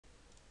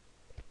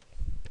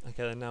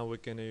Okay, then now we're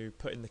going to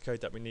put in the code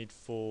that we need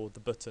for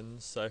the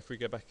buttons. So if we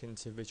go back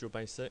into Visual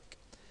Basic,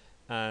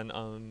 and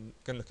I'm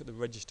going to look at the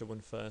register one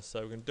first.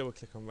 So we're going to double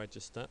click on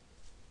register,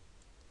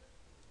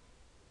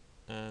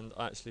 and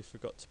I actually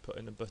forgot to put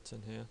in a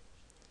button here.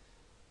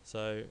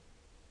 So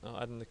I'll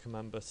add in the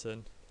command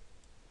button.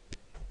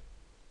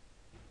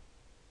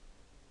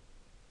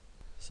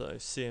 So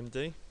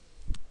CMD,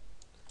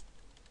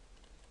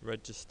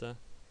 register,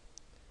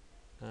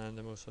 and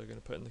I'm also going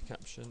to put in the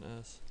caption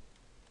as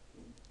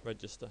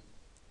register.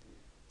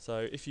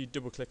 So if you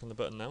double click on the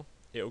button now,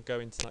 it will go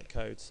into that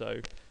code,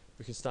 so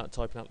we can start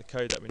typing out the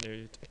code that we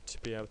need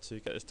to be able to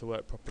get this to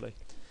work properly.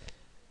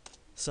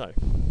 So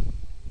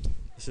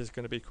this is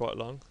going to be quite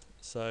long,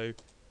 so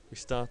we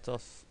start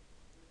off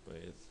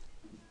with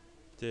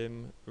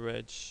dim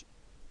reg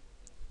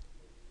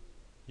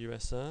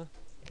USR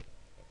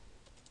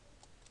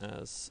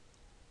as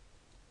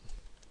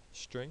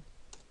string,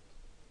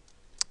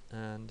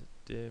 and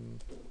dim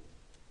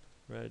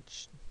reg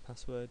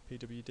password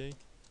pwd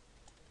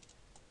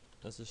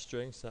as a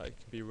string, so that it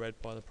can be read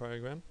by the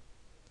program.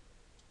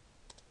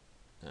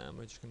 And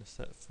we're just going to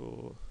set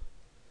for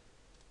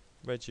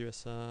reg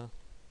USR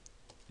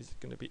is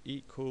going to be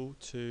equal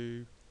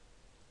to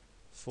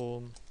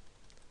form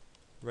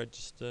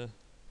register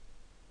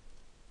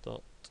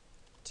dot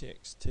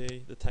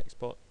txt, the text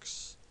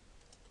box,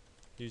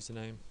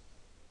 username,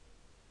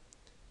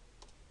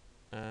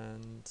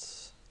 and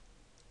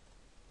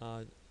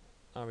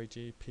reg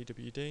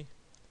pwd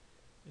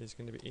is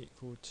going to be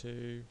equal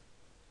to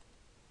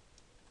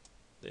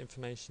the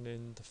information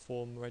in the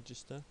form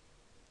register.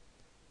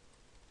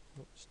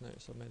 Oops,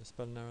 notice I've made a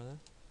spelling error there.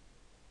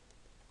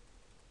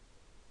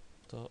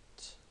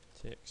 Dot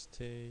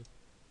txt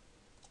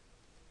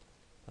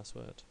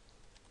password.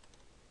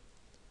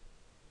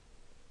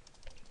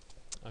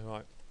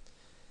 Alright.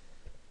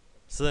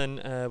 So then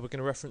we're going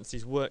to reference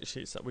these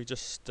worksheets that we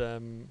just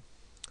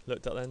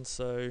looked at then.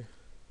 So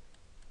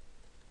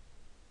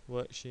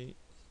worksheets,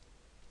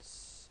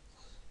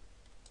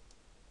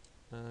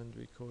 and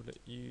we call it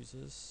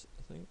users,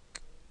 I think.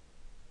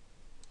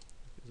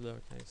 It's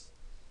lowercase.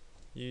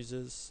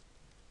 Users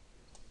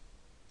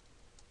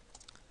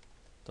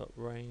dot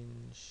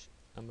range,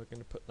 and we're going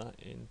to put that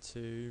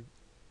into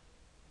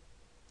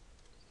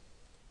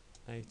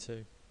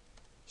A2.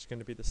 It's going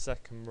to be the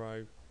second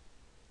row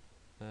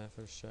if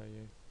I'll show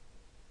you.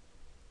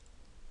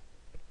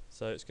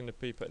 So it's going to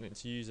be putting it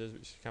into users,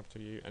 which is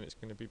capital U, and it's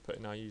going to be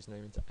putting our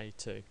username into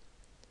A2.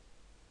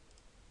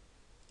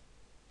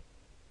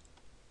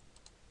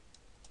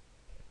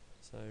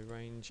 So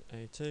range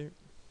A2.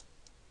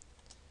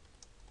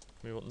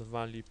 We want the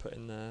value put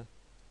in there,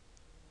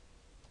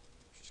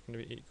 which is going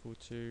to be equal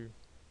to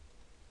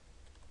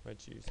reg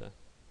user.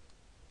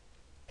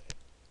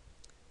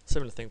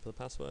 Similar thing for the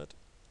password,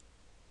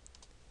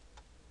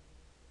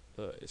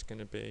 but it's going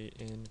to be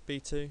in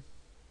B2,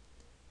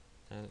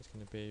 and it's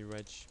going to be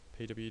reg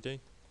pwd.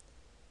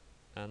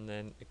 And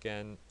then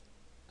again,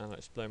 and I'll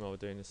explain why we're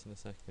doing this in a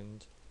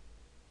second,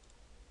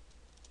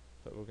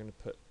 but we're going to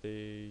put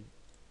the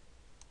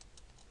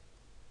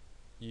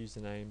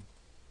username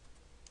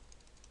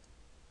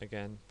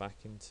again back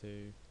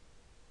into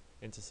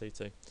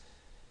C2.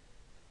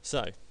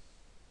 So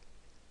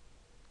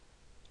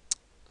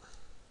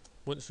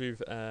once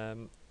we've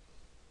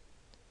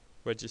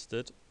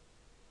registered,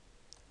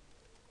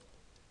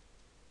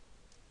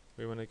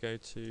 we want to go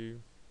to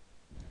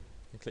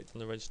and click on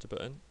the register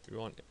button. We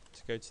want it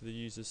to go to the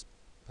users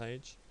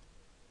page.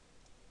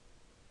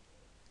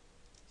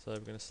 So we're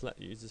going to select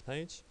the users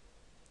page.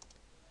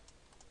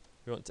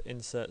 We want to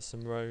insert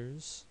some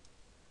rows.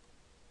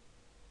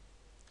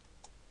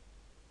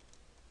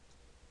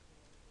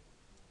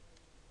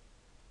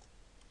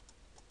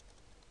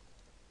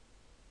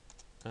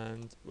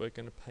 And we're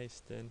going to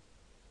paste in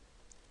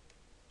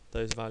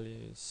those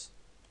values.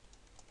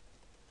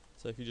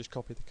 So if you just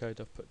copy the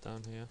code I've put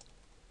down here,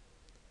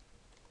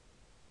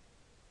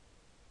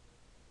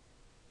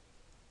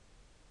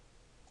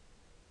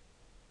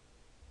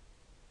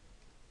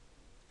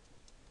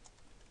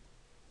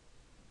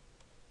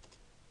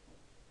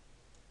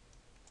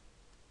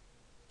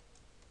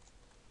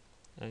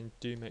 and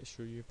do make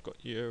sure you've got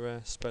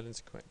your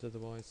spellings correct,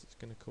 otherwise it's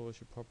going to cause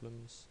you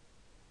problems.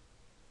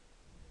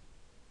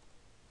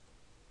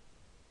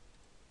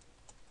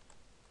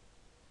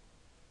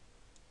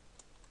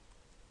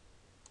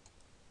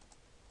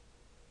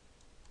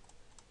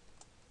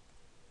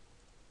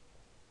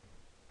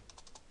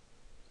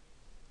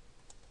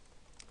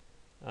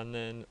 And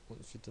then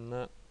once you've done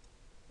that,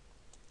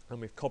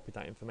 and we've copied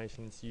that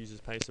information into the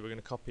users page, so we're going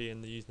to copy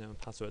in the username and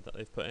password that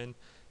they've put in.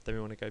 Then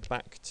we want to go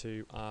back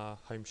to our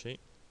home sheet.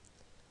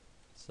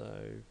 So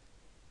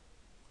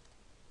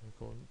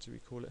do we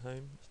call it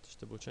home? Let's just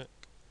double check.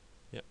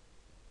 Yep.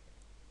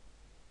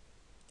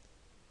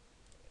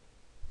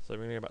 So we're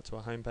going to go back to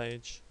our home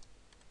page.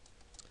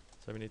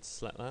 So we need to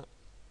select that.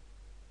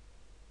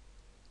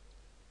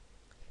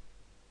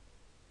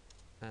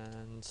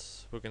 And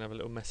we're going to have a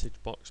little message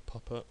box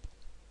pop up,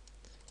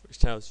 which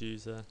tells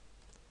user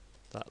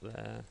that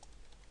their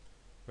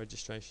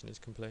registration is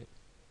complete.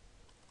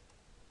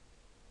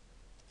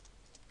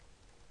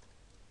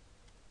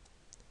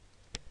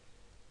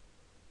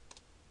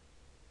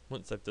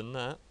 Once they've done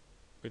that,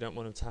 we don't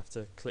want them to have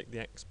to click the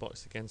X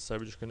box again, so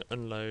we're just going to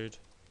unload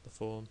the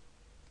form,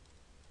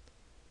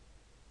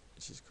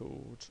 which is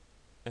called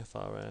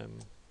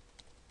FRM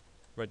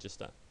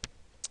register.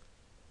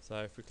 So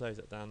if we close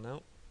it down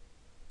now,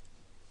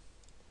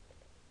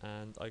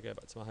 and I go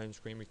back to my home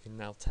screen, we can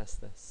now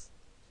test this.